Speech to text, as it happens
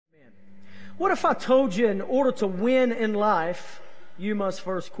What if I told you in order to win in life, you must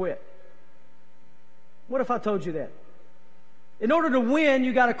first quit? What if I told you that? In order to win,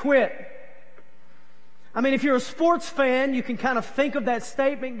 you got to quit. I mean, if you're a sports fan, you can kind of think of that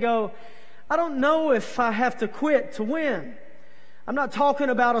statement and go, I don't know if I have to quit to win. I'm not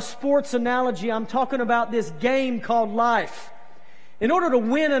talking about a sports analogy. I'm talking about this game called life. In order to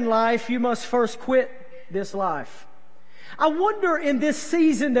win in life, you must first quit this life. I wonder in this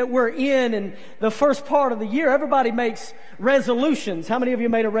season that we're in the first part of the year, everybody makes resolutions. How many of you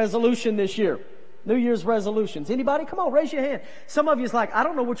made a resolution this year? New Year's resolutions. Anybody? Come on, raise your hand. Some of you is like, I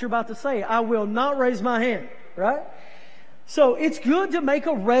don't know what you're about to say. I will not raise my hand, right? So it's good to make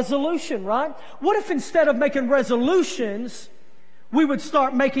a resolution, right? What if instead of making resolutions, we would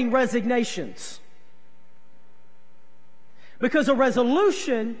start making resignations? Because a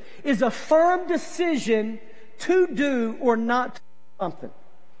resolution is a firm decision to do or not to do something.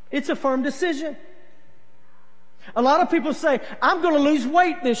 It's a firm decision. A lot of people say, I'm going to lose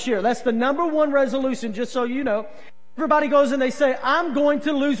weight this year. That's the number one resolution, just so you know. Everybody goes and they say, I'm going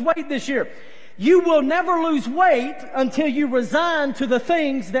to lose weight this year. You will never lose weight until you resign to the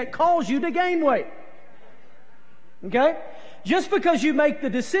things that cause you to gain weight. Okay? Just because you make the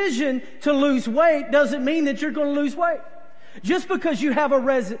decision to lose weight doesn't mean that you're going to lose weight. Just because you have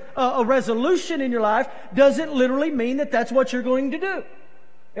a resolution in your life doesn't literally mean that that's what you're going to do.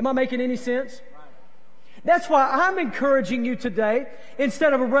 Am I making any sense? That's why I'm encouraging you today,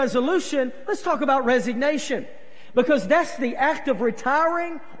 instead of a resolution, let's talk about resignation. Because that's the act of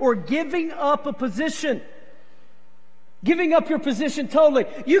retiring or giving up a position. Giving up your position totally.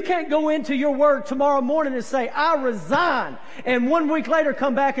 You can't go into your work tomorrow morning and say, I resign. And 1 week later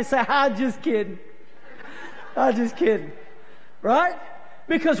come back and say, I'm just kidding. I'm just kidding. Right?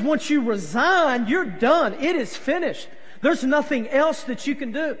 Because once you resign, you're done. It is finished. There's nothing else that you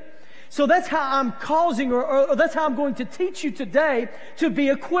can do. So that's how I'm or that's how I'm going to teach you today to be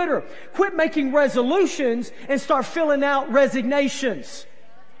a quitter. Quit making resolutions and start filling out resignations.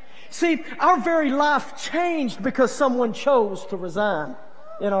 See, our very life changed because someone chose to resign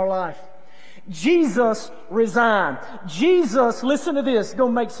in our life. Jesus resigned. Jesus, listen to this,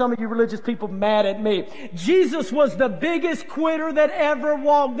 don't make some of you religious people mad at me. Jesus was the biggest quitter that ever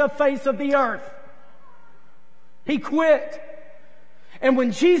walked the face of the earth. He quit. And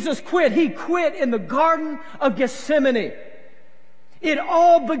when Jesus quit, He quit in the Garden of Gethsemane. It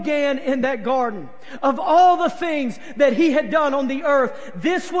all began in that garden. Of all the things that He had done on the earth,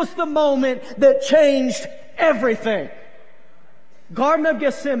 this was the moment that changed everything. Garden of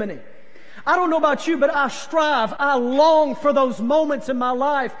Gethsemane. I don't know about you, but I long for those moments in my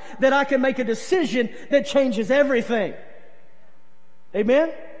life that I can make a decision that changes everything.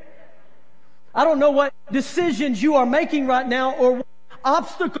 Amen? I don't know what decisions you are making right now or what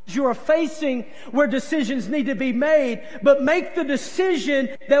obstacles you are facing where decisions need to be made, but make the decision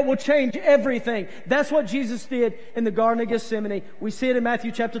that will change everything. That's what Jesus did in the Garden of Gethsemane. We see it in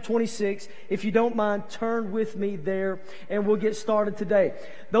Matthew chapter 26. If you don't mind, turn with me there and we'll get started today.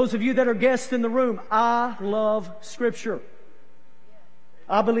 Those of you that are guests in the room, I love Scripture.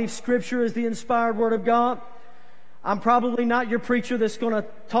 I believe Scripture is the inspired Word of God. I'm probably not your preacher that's going to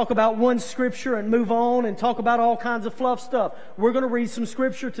talk about one Scripture and move on and talk about all kinds of fluff stuff. We're going to read some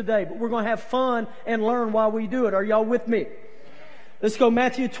Scripture today, but we're going to have fun and learn while we do it. Are y'all with me? Let's go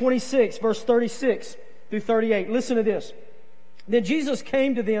Matthew 26, verse 36 through 38. Listen to this. Then Jesus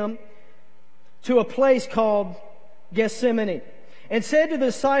came to them to a place called Gethsemane and said to the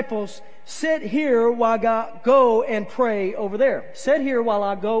disciples, sit here while I go and pray over there. Sit here while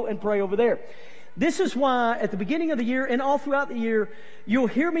I go and pray over there. This is why at the beginning of the year and all throughout the year, you'll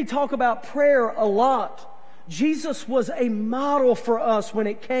hear me talk about prayer a lot. Jesus was a model for us when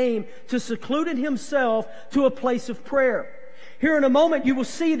it came to secluding Himself to a place of prayer. Here in a moment, you will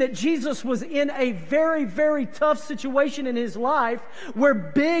see that Jesus was in a very, very tough situation in His life where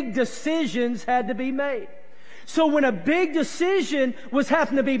big decisions had to be made. So when a big decision was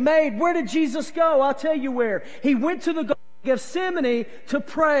having to be made, where did Jesus go? I'll tell you where. He went to the Garden of Gethsemane to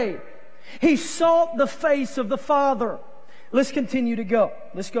pray. He sought the face of the Father. Let's continue to go.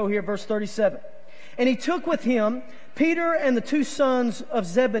 Let's go here, verse 37. And He took with Him Peter and the two sons of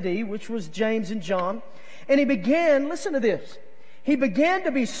Zebedee, which was James and John. And He began, listen to this, He began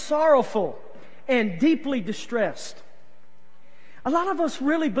to be sorrowful and deeply distressed. A lot of us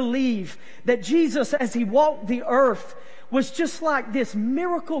really believe that Jesus, as He walked the earth, was just like this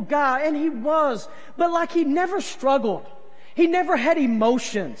miracle guy, and He was, but like He never struggled. He never had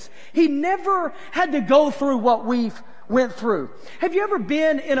emotions. He never had to go through what went through. Have you ever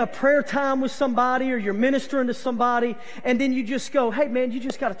been in a prayer time with somebody or you're ministering to somebody and then you just go, hey man, you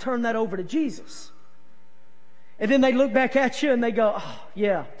just got to turn that over to Jesus? And then they look back at you and they go, oh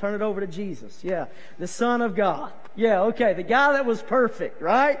yeah, turn it over to Jesus. Yeah, the Son of God. Yeah, okay, the guy that was perfect,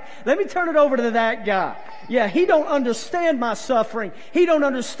 right? Let me turn it over to that guy. Yeah, he don't understand my suffering. He don't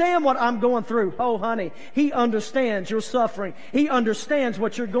understand what I'm going through. Oh, honey, he understands your suffering. He understands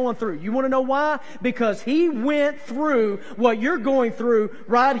what you're going through. You want to know why? Because he went through what you're going through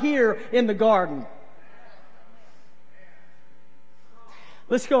right here in the garden.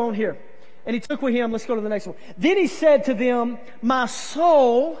 Let's go on here. And he took with him, let's go to the next one. Then he said to them, my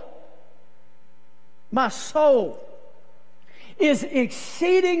soul is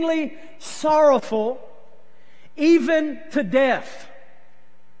exceedingly sorrowful, even to death.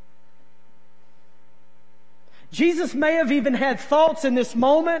 Jesus may have even had thoughts in this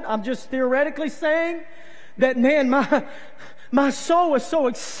moment, I'm just theoretically saying, that man, my soul is so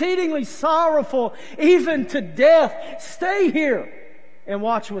exceedingly sorrowful, even to death. Stay here and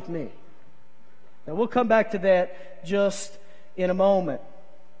watch with me. Now we'll come back to that just in a moment.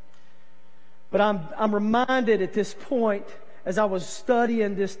 But I'm reminded at this point, as I was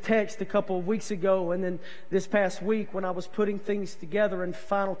studying this text a couple of weeks ago, and then this past week when I was putting things together in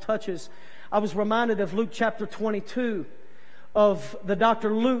final touches, I was reminded of Luke chapter 22, of the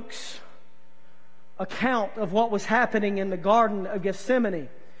Dr. Luke's account of what was happening in the Garden of Gethsemane.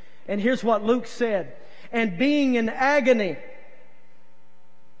 And here's what Luke said. And being in agony,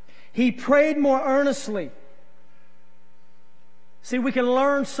 he prayed more earnestly. See, we can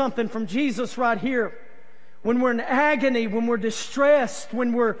learn something from Jesus right here. When we're in agony, when we're distressed,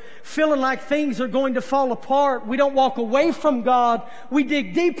 when we're feeling like things are going to fall apart, we don't walk away from God. We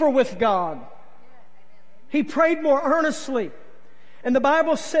dig deeper with God. He prayed more earnestly. And the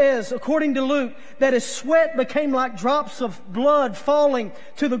Bible says, according to Luke, that his sweat became like drops of blood falling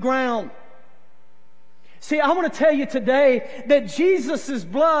to the ground. See, I want to tell you today that Jesus'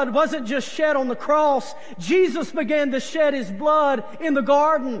 blood wasn't just shed on the cross. Jesus began to shed his blood in the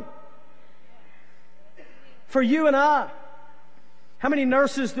garden for you and I. How many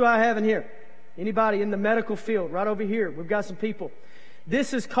nurses do I have in here? Anybody in the medical field? Right over here. We've got some people.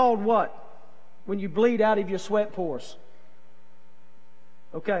 This is called what? When you bleed out of your sweat pores.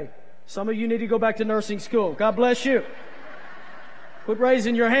 Okay. Some of you need to go back to nursing school. God bless you. Quit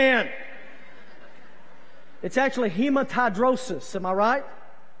raising your hand. It's actually hematidrosis. Am I right?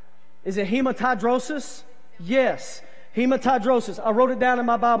 Is it hematidrosis? Yes. Hematidrosis. I wrote it down in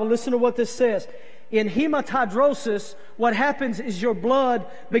my Bible. Listen to what this says. In hematidrosis, what happens is your blood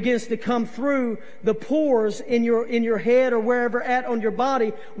begins to come through the pores in your head or wherever at on your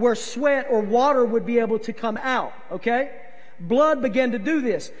body where sweat or water would be able to come out. Okay? Blood began to do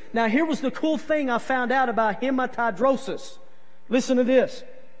this. Now here was the cool thing I found out about hematidrosis. Listen to this.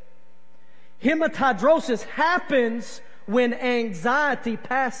 Hematidrosis happens when anxiety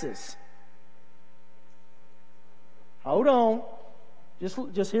passes. Hold on.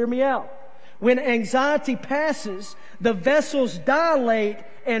 Just hear me out. When anxiety passes, the vessels dilate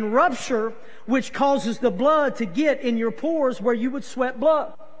and rupture, which causes the blood to get in your pores where you would sweat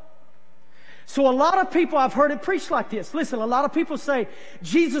blood. So a lot of people, I've heard it preached like this. Listen, a lot of people say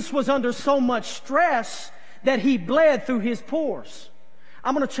Jesus was under so much stress that he bled through his pores.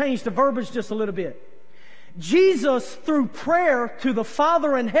 I'm going to change the verbiage just a little bit. Jesus, through prayer to the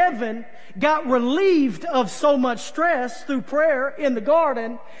Father in heaven, got relieved of so much stress through prayer in the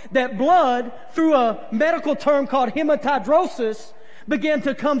garden that blood, through a medical term called hematidrosis, began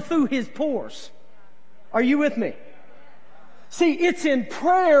to come through his pores. Are you with me? See, it's in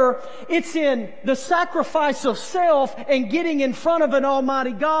prayer, it's in the sacrifice of self and getting in front of an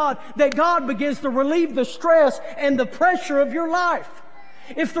almighty God that God begins to relieve the stress and the pressure of your life.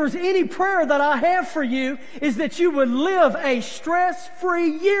 If there's any prayer that I have for you, is that you would live a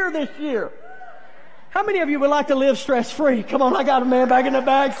stress-free year this year. How many of you would like to live stress-free? Come on, I got a man back in the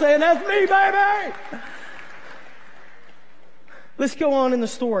back saying, that's me, baby! Let's go on in the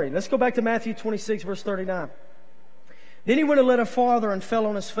story. Let's go back to Matthew 26, verse 39. Then he went a little farther and fell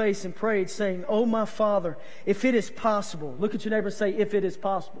on his face and prayed, saying, Oh, my Father, if it is possible. Look at your neighbor and say, if it is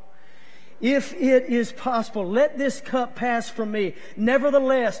possible. If it is possible, let this cup pass from me.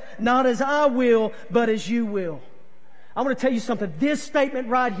 Nevertheless, not as I will, but as you will. I'm going to tell you something. This statement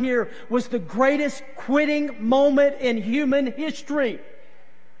right here was the greatest quitting moment in human history.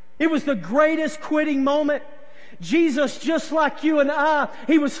 It was the greatest quitting moment. Jesus, just like you and I,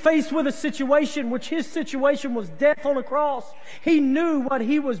 he was faced with a situation, which his situation was death on a cross. He knew what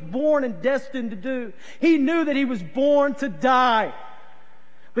he was born and destined to do. He knew that he was born to die.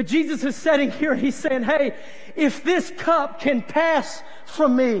 But Jesus is sitting here and He's saying, hey, if this cup can pass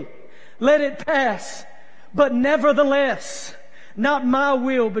from me, let it pass. But nevertheless, not my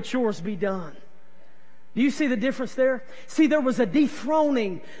will, but yours be done. Do you see the difference there? See, there was a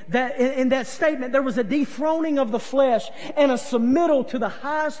dethroning that in that statement. There was a dethroning of the flesh and a submittal to the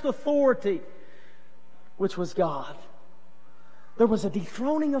highest authority, which was God. There was a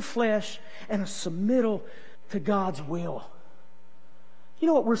dethroning of flesh and a submittal to God's will. You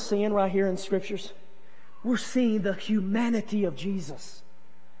know what we're seeing right here in Scriptures? We're seeing the humanity of Jesus.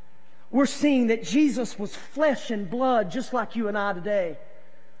 We're seeing that Jesus was flesh and blood just like you and I today.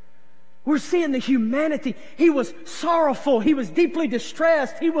 We're seeing the humanity. He was sorrowful. He was deeply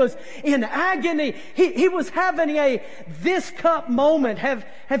distressed. He was in agony. He was having a this cup moment. Have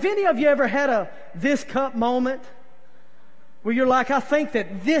any of you ever had a this cup moment? Where you're like, I think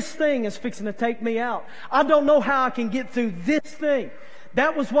that this thing is fixing to take me out. I don't know how I can get through this thing.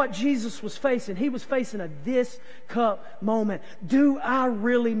 That was what Jesus was facing. He was facing a this cup moment. Do I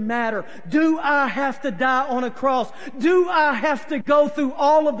really matter? Do I have to die on a cross? Do I have to go through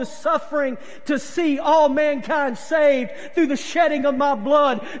all of the suffering to see all mankind saved through the shedding of my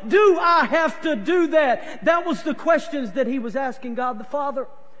blood? Do I have to do that? That was the questions that he was asking God the Father.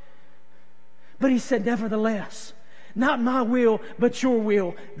 But he said, nevertheless, not my will, but your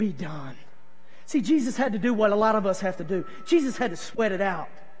will be done. See, Jesus had to do what a lot of us have to do. Jesus had to sweat it out.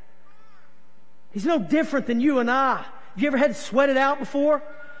 He's no different than you and I. Have you ever had to sweat it out before?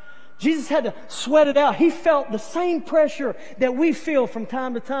 Jesus had to sweat it out. He felt the same pressure that we feel from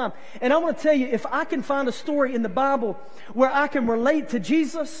time to time. And I want to tell you, if I can find a story in the Bible where I can relate to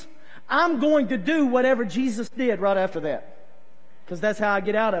Jesus, I'm going to do whatever Jesus did right after that. Because that's how I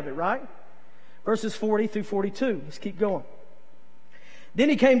get out of it, right? Verses 40 through 42. Let's keep going. Then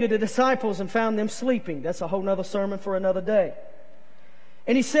he came to the disciples and found them sleeping. That's a whole nother sermon for another day.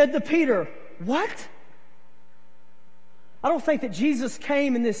 And he said to Peter, what? I don't think that Jesus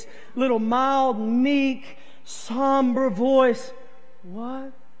came in this little mild, meek, somber voice.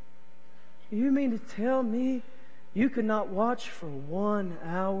 What? You mean to tell me you could not watch for 1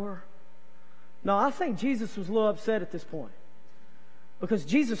 hour? No, I think Jesus was a little upset at this point. Because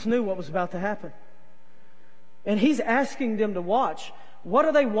Jesus knew what was about to happen. And he's asking them to watch. What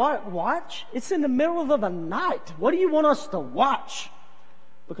do they watch? It's in the middle of the night. What do you want us to watch?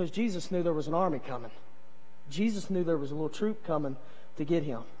 Because Jesus knew there was an army coming. Jesus knew there was a little troop coming to get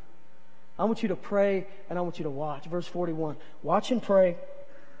him. I want you to pray and I want you to watch. Verse 41. Watch and pray.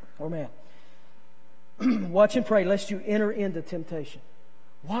 Oh man. Watch and pray lest you enter into temptation.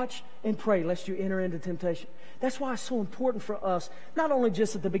 Watch and pray lest you enter into temptation. That's why it's so important for us, not only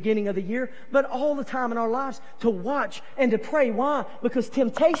just at the beginning of the year, but all the time in our lives, to watch and to pray. Why? Because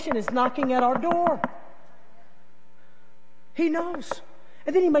temptation is knocking at our door. He knows.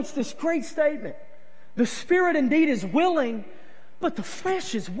 And then he makes this great statement. The spirit indeed is willing, but the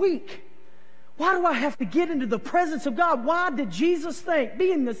flesh is weak. Why do I have to get into the presence of God? Why did Jesus think,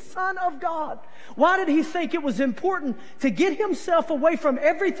 being the Son of God, why did he think it was important to get himself away from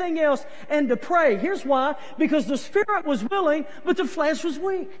everything else and to pray? Here's why. Because the spirit was willing, but the flesh was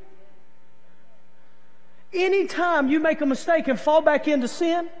weak. Anytime you make a mistake and fall back into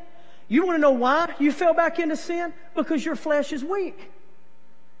sin, you want to know why you fell back into sin? Because your flesh is weak.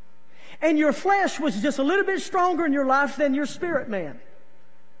 And your flesh was just a little bit stronger in your life than your spirit man.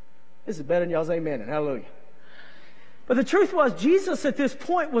 This is better than y'all's amen and hallelujah. But the truth was, Jesus at this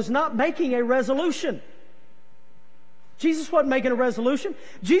point was not making a resolution. Jesus wasn't making a resolution.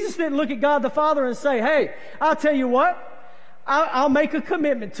 Jesus didn't look at God the Father and say, hey, I'll tell you what, I'll make a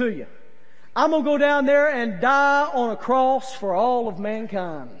commitment to you. I'm going to go down there and die on a cross for all of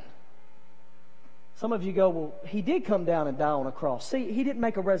mankind. Some of you go, well, he did come down and die on a cross. See, he didn't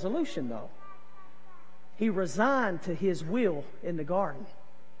make a resolution though. He resigned to his will in the garden.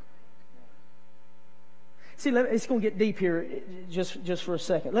 See, it's going to get deep here just for a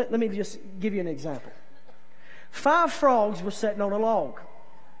second. Let me just give you an example. 5 frogs were sitting on a log.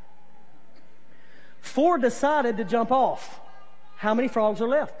 4 decided to jump off. How many frogs are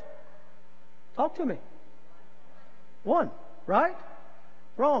left? Talk to me. 1, right?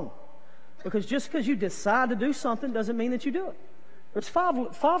 Wrong. Because just because you decide to do something doesn't mean that you do it. There's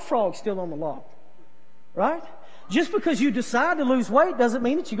 5 frogs still on the log. Right? Just because you decide to lose weight doesn't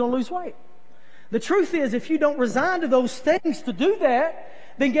mean that you're going to lose weight. The truth is, if you don't resign to those things to do that,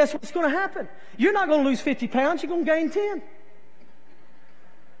 then guess what's going to happen? You're not going to lose 50 pounds. You're going to gain 10.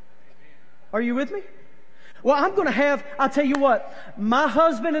 Are you with me? Well, I'm going to have, I'll tell you what, my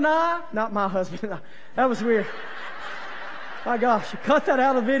husband and I, not my husband and I, that was weird. My gosh, you cut that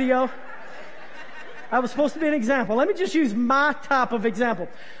out of the video. I was supposed to be an example. Let me just use my type of example.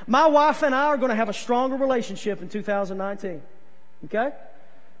 My wife and I are going to have a stronger relationship in 2019. Okay?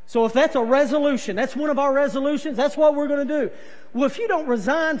 So if that's a resolution, that's one of our resolutions, that's what we're going to do. Well, if you don't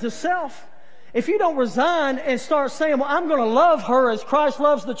resign to self, if you don't resign and start saying, well, I'm going to love her as Christ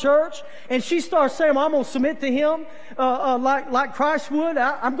loves the church, and she starts saying, well, I'm going to submit to Him like Christ would,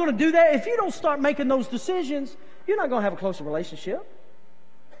 I'm going to do that. If you don't start making those decisions, you're not going to have a closer relationship.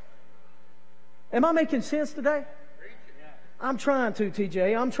 Am I making sense today? I'm trying to,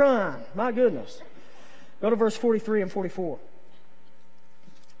 TJ. I'm trying. My goodness. Go to verse 43 and 44.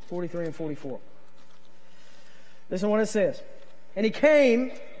 43 and 44. Listen to what it says. And he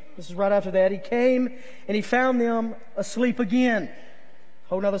came, this is right after that, he came and he found them asleep again.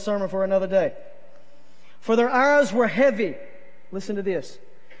 Whole another sermon for another day. For their eyes were heavy. Listen to this.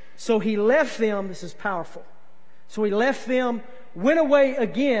 So he left them, this is powerful. So he left them, went away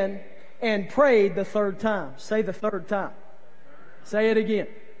again, and prayed the third time. Say the third time. Say it again.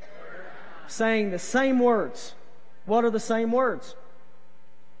 Saying the same words. What are the same words?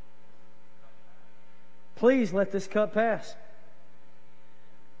 Please let this cup pass.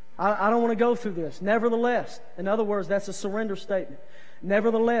 I don't want to go through this. Nevertheless, in other words, that's a surrender statement.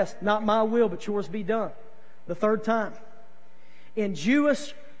 Nevertheless, not my will, but yours be done. The third time. In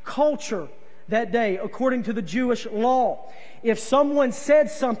Jewish culture that day, according to the Jewish law, if someone said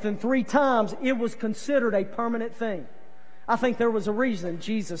something 3 times, it was considered a permanent thing. I think there was a reason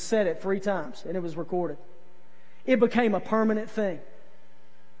Jesus said it 3 times, and it was recorded. It became a permanent thing.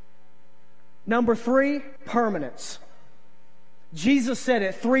 Number 3, permanence. Jesus said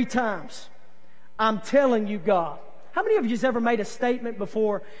it 3 times. I'm telling you, God. How many of you has ever made a statement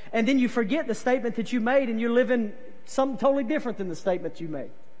before and then you forget the statement that you made and you're living something totally different than the statement you made?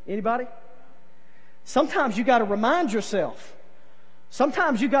 Anybody? Sometimes you got to remind yourself.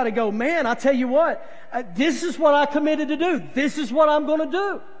 Sometimes you got to go, man, I tell you what, this is what I committed to do. This is what I'm going to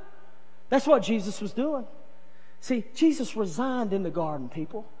do. That's what Jesus was doing. See, Jesus resigned in the garden,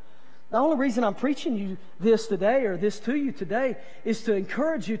 people. The only reason I'm preaching you this today, or this to you today, is to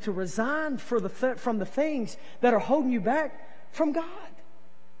encourage you to resign from the things that are holding you back from God.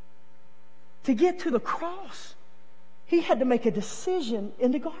 To get to the cross, He had to make a decision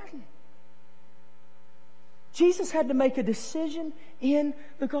in the garden. Jesus had to make a decision in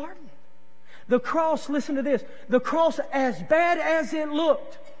the garden. The cross, listen to this, the cross, as bad as it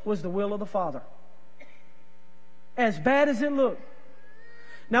looked, was the will of the Father. As bad as it looked.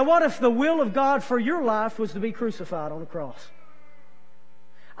 Now, what if the will of God for your life was to be crucified on the cross?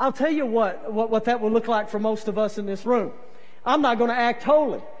 I'll tell you what that would look like for most of us in this room. I'm not going to act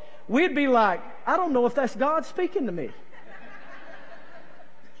holy. We'd be like, I don't know if that's God speaking to me.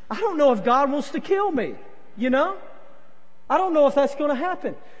 I don't know if God wants to kill me. You know? I don't know if that's going to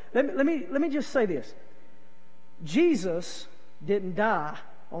happen. Let me just say this. Jesus didn't die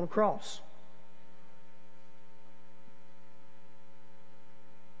on a cross.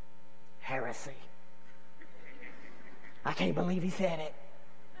 Heresy. I can't believe he said it.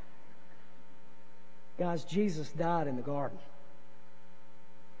 Guys, Jesus died in the garden.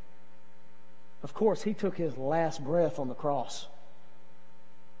 Of course, He took His last breath on the cross.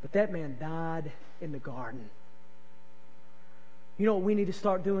 But that man died in the garden. You know what we need to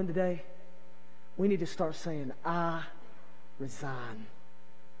start doing today? We need to start saying, I resign.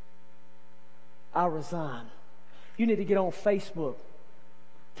 I resign. You need to get on Facebook.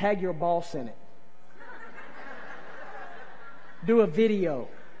 Tag your boss in it. Do a video.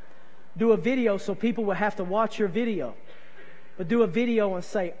 Do a video so people will have to watch your video. But do a video and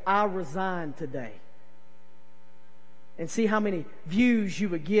say, I resign today. And see how many views you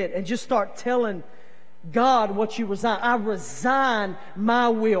would get. And just start telling God what you resign. I resign my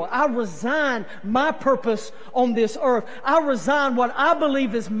will. I resign my purpose on this earth. I resign what I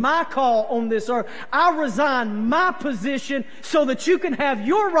believe is my call on this earth. I resign my position so that you can have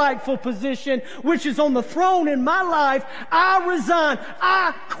your rightful position, which is on the throne in my life. I resign.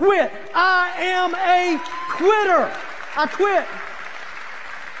 I quit. I am a quitter. I quit.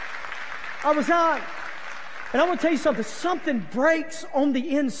 I resign. And I want to tell you something. Something breaks on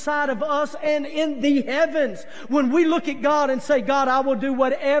the inside of us and in the heavens when we look at God and say, God, I will do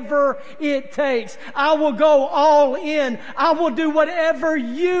whatever it takes. I will go all in. I will do whatever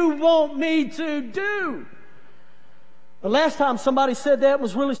you want me to do. The last time somebody said that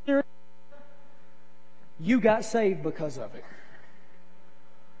was really serious. You got saved because of it.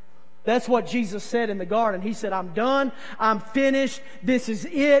 That's what Jesus said in the garden. He said, I'm done. I'm finished. This is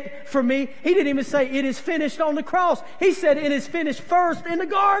it for me. He didn't even say it is finished on the cross. He said it is finished first in the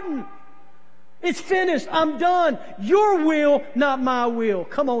garden. It's finished. I'm done. Your will, not my will.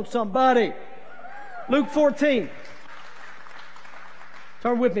 Come on, somebody. Luke 14.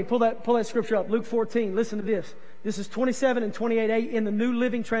 Turn with me. Pull that scripture up. Luke 14. Listen to this. This is 27 and 28a in the New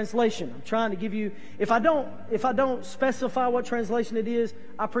Living Translation. I'm trying to give you, if I don't specify what translation it is,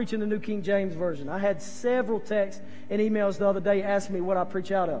 I preach in the New King James Version. I had several texts and emails the other day asking me what I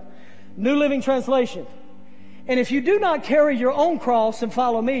preach out of. New Living Translation. And if you do not carry your own cross and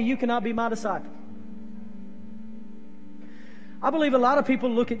follow me, you cannot be my disciple. I believe a lot of people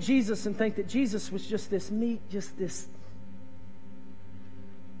look at Jesus and think that Jesus was just this meek, just this.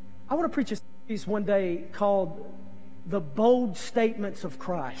 I want to preach a series one day called The Bold Statements of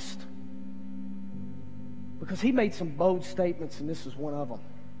Christ. Because he made some bold statements, and this is one of them.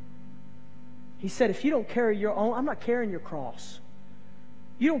 He said, if you don't carry your own, I'm not carrying your cross.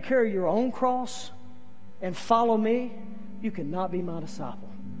 You don't carry your own cross and follow me, you cannot be my disciple.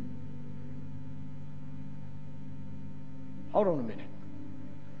 Hold on a minute.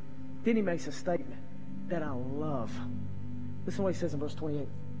 Then he makes a statement that I love. Listen to what he says in verse 28.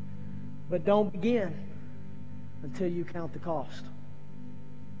 But don't begin until you count the cost.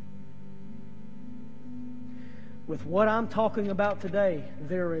 With what I'm talking about today,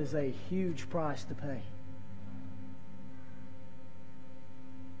 there is a huge price to pay.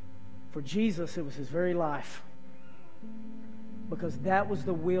 For Jesus, it was his very life. Because that was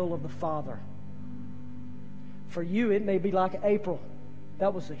the will of the Father. For you, it may be like April.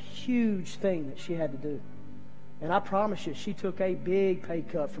 That was a huge thing that she had to do. And I promise you, she took a big pay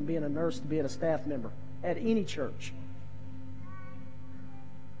cut from being a nurse to being a staff member at any church.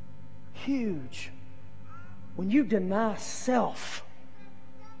 Huge. When you deny self,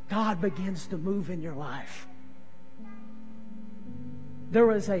 God begins to move in your life.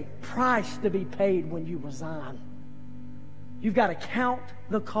 There is a price to be paid when you resign. You've got to count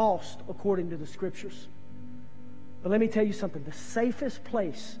the cost according to the Scriptures. But let me tell you something. The safest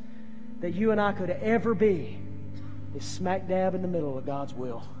place that you and I could ever be is smack dab in the middle of God's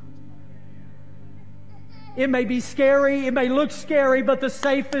will. It may be scary, it may look scary, but the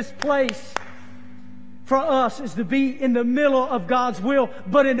safest place for us is to be in the middle of God's will.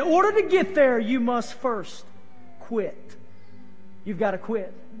 But in order to get there, you must first quit. You've got to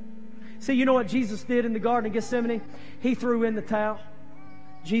quit. See, you know what Jesus did in the Garden of Gethsemane? He threw in the towel.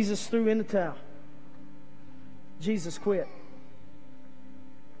 Jesus threw in the towel. Jesus quit.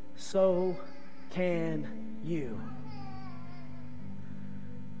 So can you.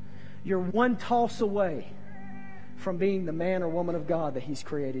 You're one toss away from being the man or woman of God that He's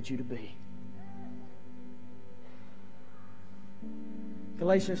created you to be.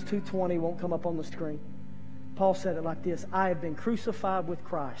 Galatians 2:20 won't come up on the screen. Paul said it like this: I have been crucified with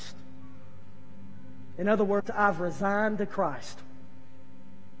Christ. In other words, I've resigned to Christ.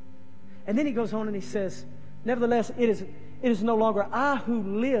 And then he goes on and he says, nevertheless, it is no longer I who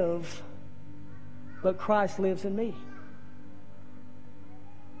live, but Christ lives in me.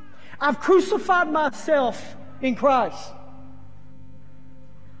 I've crucified myself in Christ.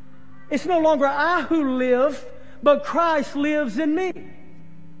 It's no longer I who live, but Christ lives in me.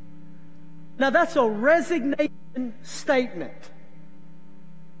 Now that's a resignation statement.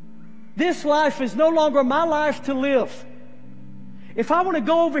 This life is no longer my life to live. If I want to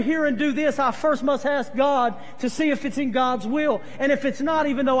go over here and do this, I first must ask God to see if it's in God's will. And if it's not,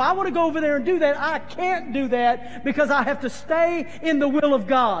 even though I want to go over there and do that, I can't do that because I have to stay in the will of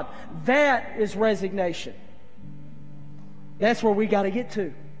God. That is resignation. That's where we got to get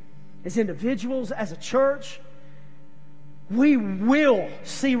to. As individuals, as a church, we will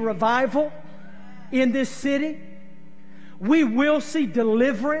see revival in this city. We will see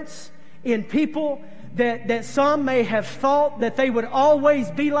deliverance in people that some may have thought that they would always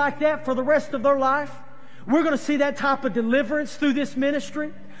be like that for the rest of their life. We're going to see that type of deliverance through this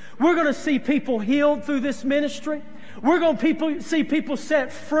ministry. We're going to see people healed through this ministry. We're going to see people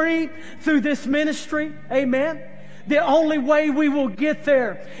set free through this ministry. Amen. The only way we will get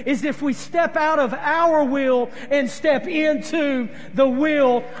there is if we step out of our will and step into the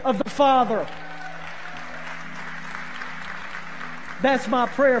will of the Father. That's my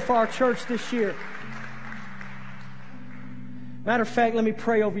prayer for our church this year. Matter of fact, let me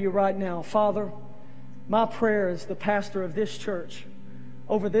pray over you right now. Father, my prayer as the pastor of this church,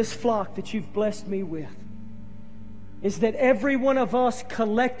 over this flock that you've blessed me with, is that every one of us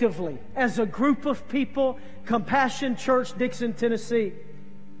collectively, as a group of people, Compassion Church, Dixon, Tennessee,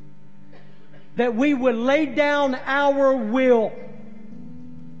 that we would lay down our will,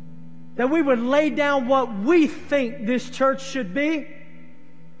 that we would lay down what we think this church should be,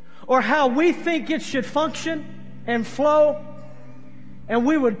 or how we think it should function and flow, and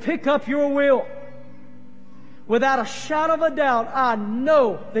we would pick up your will. Without a shadow of a doubt, I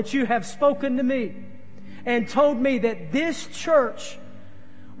know that you have spoken to me and told me that this church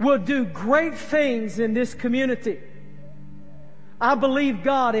will do great things in this community. I believe,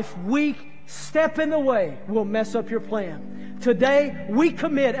 God, if we step in the way, we'll mess up your plan. Today, we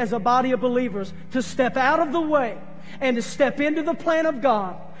commit as a body of believers to step out of the way and to step into the plan of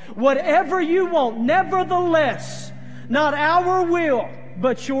God. Whatever you want, nevertheless, not our will,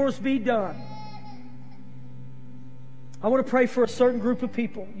 but yours be done. I want to pray for a certain group of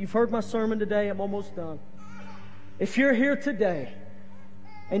people. You've heard my sermon today. I'm almost done. If you're here today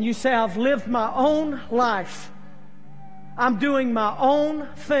and you say, I've lived my own life, I'm doing my own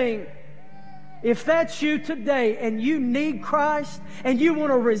thing. If that's you today and you need Christ and you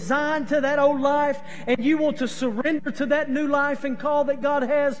want to resign to that old life and you want to surrender to that new life and call that God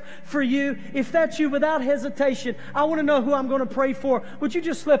has for you, if that's you, without hesitation, I want to know who I'm going to pray for. Would you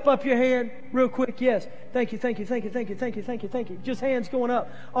just slip up your hand real quick? Yes. Thank you, thank you, thank you, thank you, thank you, thank you, thank you. Just hands going up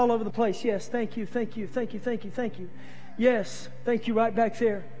all over the place. Yes. Thank you, thank you, thank you, thank you, thank you. Yes. Thank you right back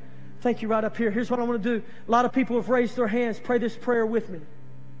there. Thank you right up here. Here's what I want to do. A lot of people have raised their hands. Pray this prayer with me.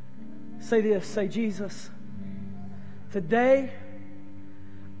 Say this. Say, Jesus, today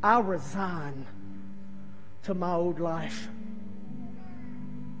I resign to my old life.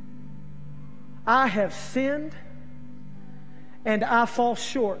 I have sinned and I fall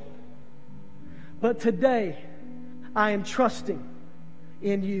short. But today I am trusting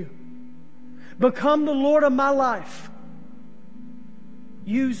in you. Become the Lord of my life.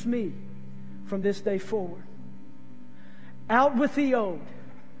 Use me from this day forward. Out with the old,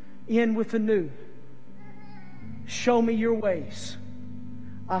 in with the new. Show me your ways.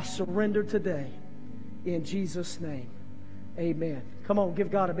 I surrender today. In Jesus' name, amen. Come on,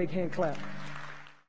 give God a big hand clap.